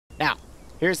Now,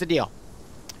 here's the deal.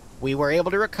 We were able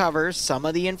to recover some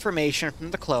of the information from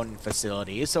the cloning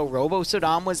facility, so Robo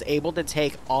Saddam was able to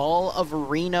take all of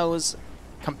Reno's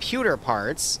computer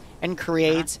parts and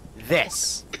create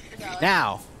this.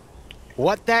 Now,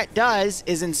 what that does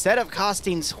is instead of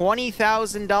costing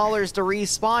 $20,000 to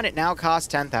respawn, it now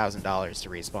costs $10,000 to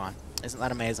respawn. Isn't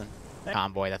that amazing?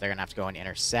 Convoy that they're going to have to go and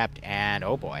intercept, and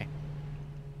oh boy.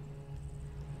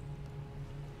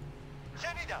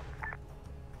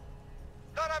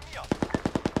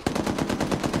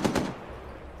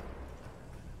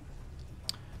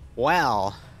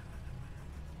 Well,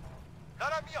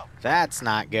 that's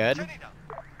not good.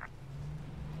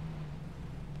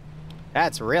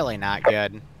 That's really not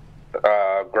good.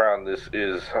 Ground, this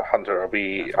is Hunter. Are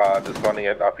we just running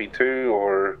at RP2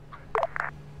 or?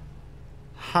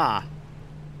 Huh.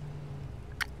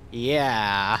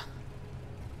 Yeah.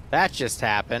 That just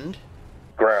happened.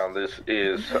 Ground, this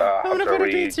is Hunter. Are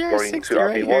we going to RP1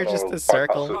 right here, or just a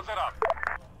circle. bypass it?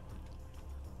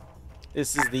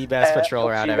 This is the best patrol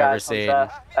route I've ever seen.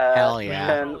 Hell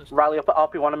yeah. We can rally up at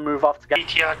RP1 and move off together.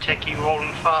 BTR techie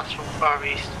rolling fast from far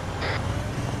east.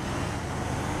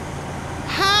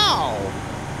 How?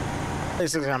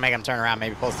 This is gonna make him turn around,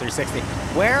 maybe pulls 360.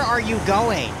 Where are you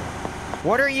going?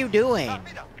 What are you doing?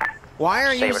 Why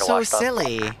are you so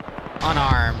silly?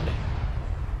 Unarmed.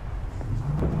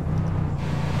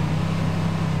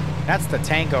 That's the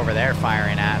tank over there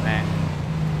firing at me.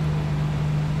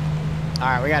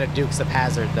 Alright, we gotta Dukes of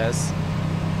Hazzard this.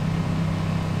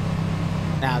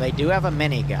 Now, they do have a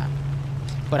minigun,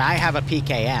 but I have a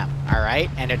PKM, alright?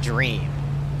 And a Dream.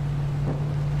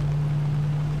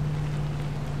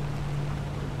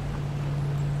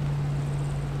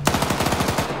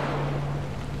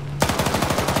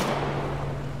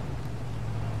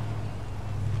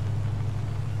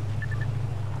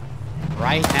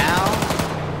 Right now,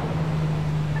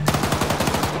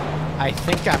 I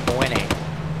think I'm winning.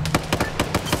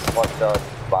 What's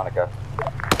Monica?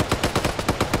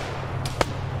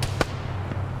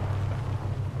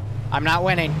 I'm not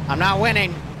winning. I'm not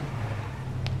winning.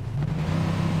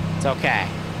 It's okay.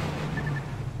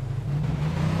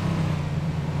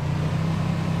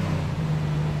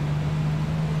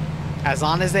 As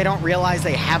long as they don't realize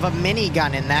they have a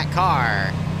minigun in that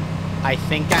car, I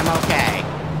think I'm okay.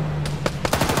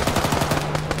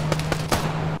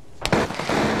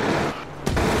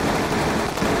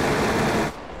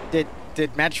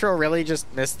 Did Metro really just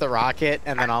miss the rocket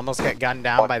and then almost get gunned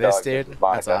down by this dude?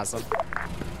 That's awesome.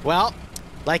 Well,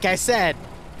 like I said,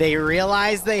 they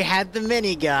realized they had the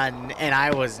minigun, and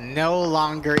I was no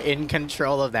longer in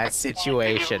control of that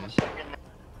situation.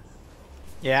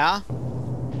 Yeah?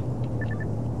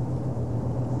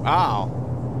 Oh.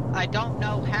 I don't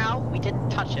know how, we didn't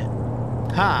touch it.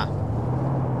 Huh.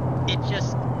 It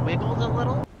just wiggled a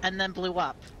little and then blew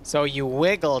up. So you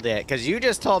wiggled it, because you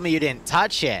just told me you didn't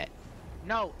touch it.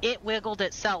 No, it wiggled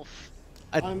itself.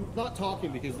 I'm not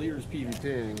talking because Liru's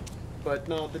PvPing, but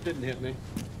no, that didn't hit me.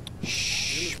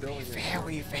 Shh, be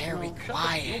very, very no,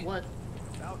 quiet. You know what?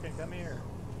 Falcon, come here.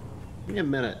 Give me a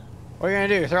minute. What are you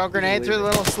gonna do? Throw a grenade through the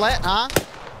little slit, huh?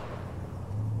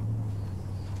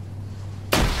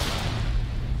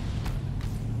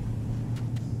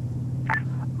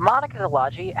 Monica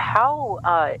Galagi, how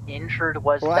injured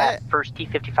was that first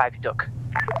T-55 you took?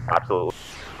 Absolutely.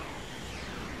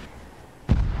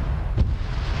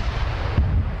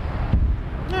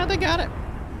 No, they got it.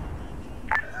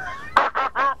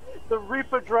 The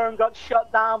Reaper drone got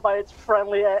shut down by its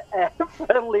friendly AA.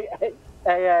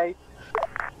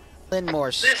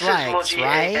 More strikes,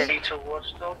 right?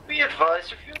 Be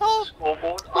advised, if you're on the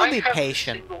scoreboard, we'll I be have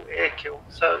patient. a single air kill,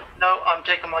 so no, I'm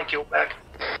taking my kill back.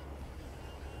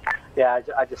 Yeah,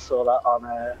 I just saw that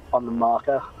on the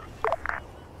marker.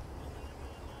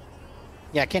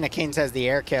 Yeah, King of Kings has the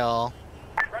air kill.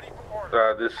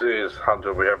 This is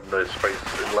Hunter. We have no space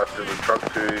left in the truck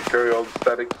to carry on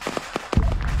static.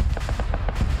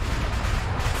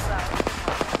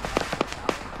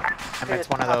 I mean, it's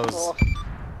one of those.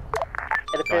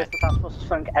 It appears the task force has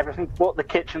sunk everything but the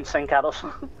kitchen sink at us.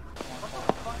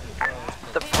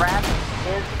 The Preamp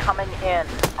is coming in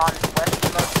on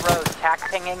Westmost Road, tac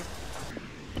pinging.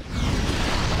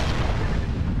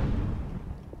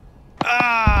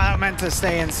 Ah, I meant to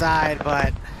stay inside,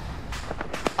 but...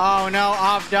 Oh no,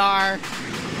 Avdar!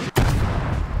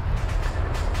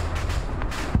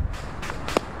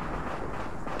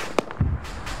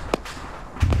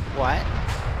 What?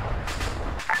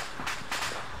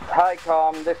 Hi,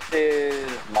 Com. This is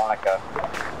Monica.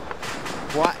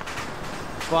 What?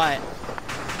 What?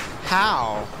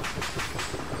 How?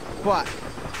 What?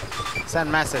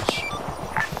 Send message.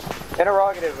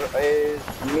 Interrogative is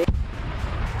me.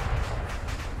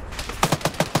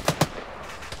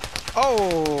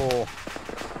 Oh!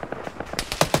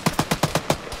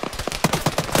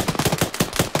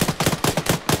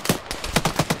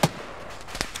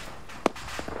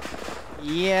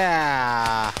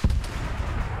 Yeah.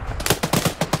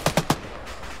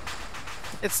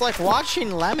 It's like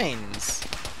watching lemmings.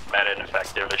 Meta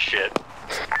ineffective as shit.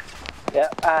 Yeah,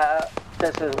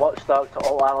 this is Watchdog to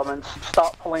all elements.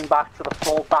 Start pulling back to the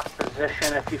full back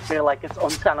position if you feel like it's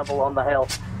untenable on the hill.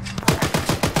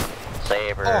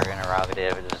 Saber,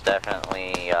 interrogative. It is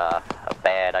definitely a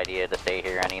bad idea to stay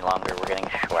here any longer. We're getting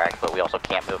schwacked, but we also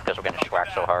can't move because we're getting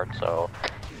schwacked so hard, so...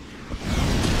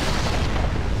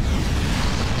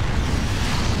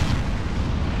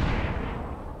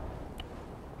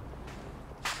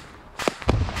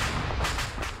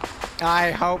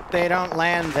 I hope they don't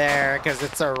land there, because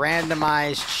it's a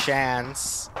randomized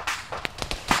chance.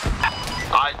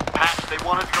 Patch, they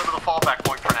wanted to go to the fallback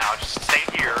point for now. Just stay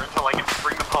here until I can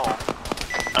bring them home.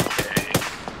 Okay.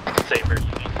 Saber, you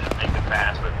need to make it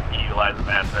fast, but utilize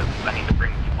the assets. I need to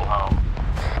bring people home.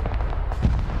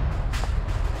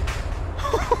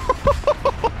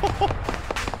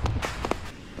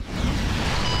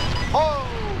 Oh!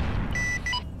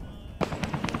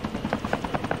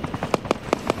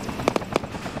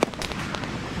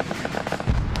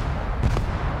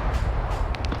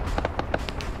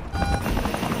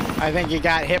 I think you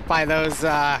got hit by those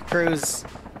cruise.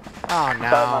 Oh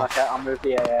no! I'll move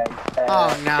the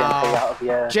oh no! out of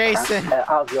your Jason! out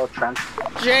of your trench.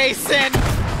 Jason!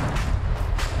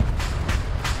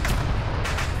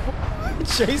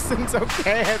 Jason's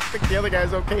okay. I think the other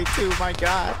guy's okay too. My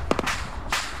God.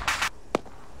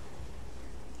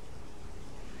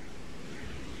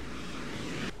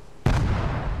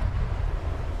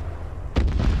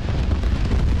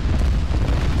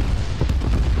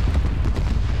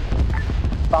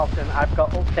 Falcon, I've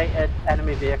got updated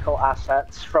enemy vehicle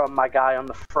assets from my guy on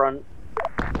the front.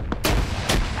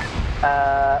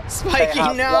 Spiky, they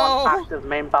have no! One active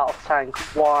main battle tank,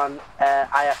 one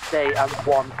IFD, and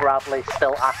one Bradley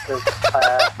still active.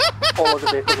 All of the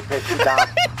vehicles are pitching down.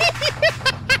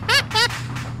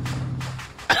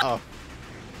 Oh.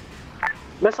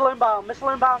 Missile inbound,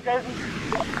 Jason.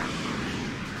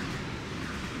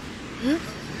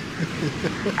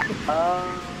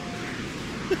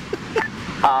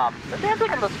 The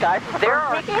dancing in the sky. There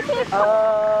are dancing.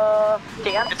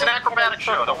 It's an acrobatic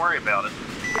show, don't worry about it.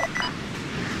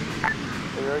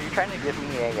 Are you trying to give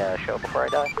me a show before I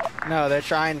die? No, they're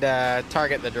trying to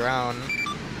target the drone.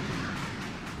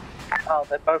 Oh,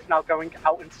 they're both now going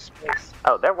out into space.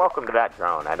 Oh, they're welcome to that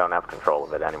drone. I don't have control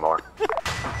of it anymore.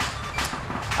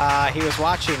 He was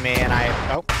watching me and I...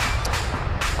 Oh.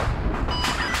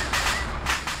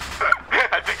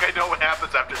 I think I know what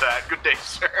happens after that. Good day,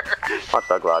 sir.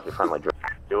 Watchdog Logic friendly drone.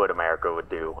 Do what America would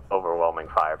do. Overwhelming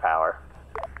firepower.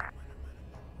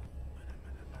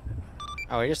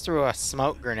 Oh, he just threw a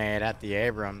smoke grenade at the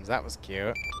Abrams. That was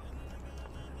cute.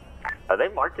 Are they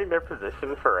marking their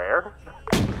position for air?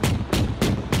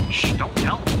 Shh, don't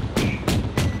tell them.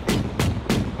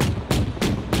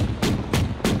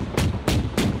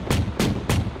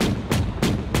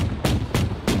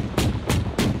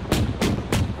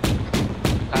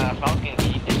 Falcon,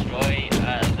 can you destroy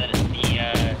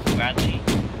the Bradley,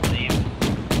 the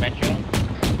Metro?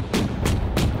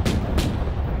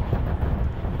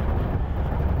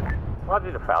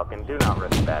 Roger the Falcon, do not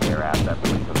risk that air asset,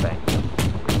 please and thank you.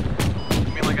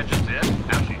 You mean like I just did?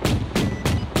 Ouchie.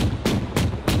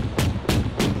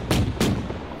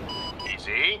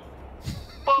 Easy.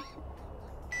 Boop.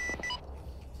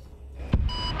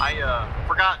 I,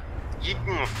 forgot.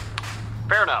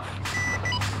 Fair enough.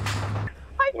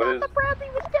 I thought the Bradley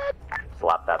was dead.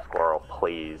 Slap that squirrel,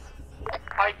 please.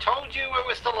 I told you it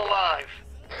was still alive.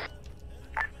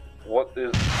 What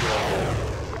is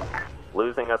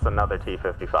Losing us another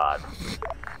T-55.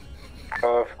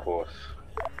 Of course.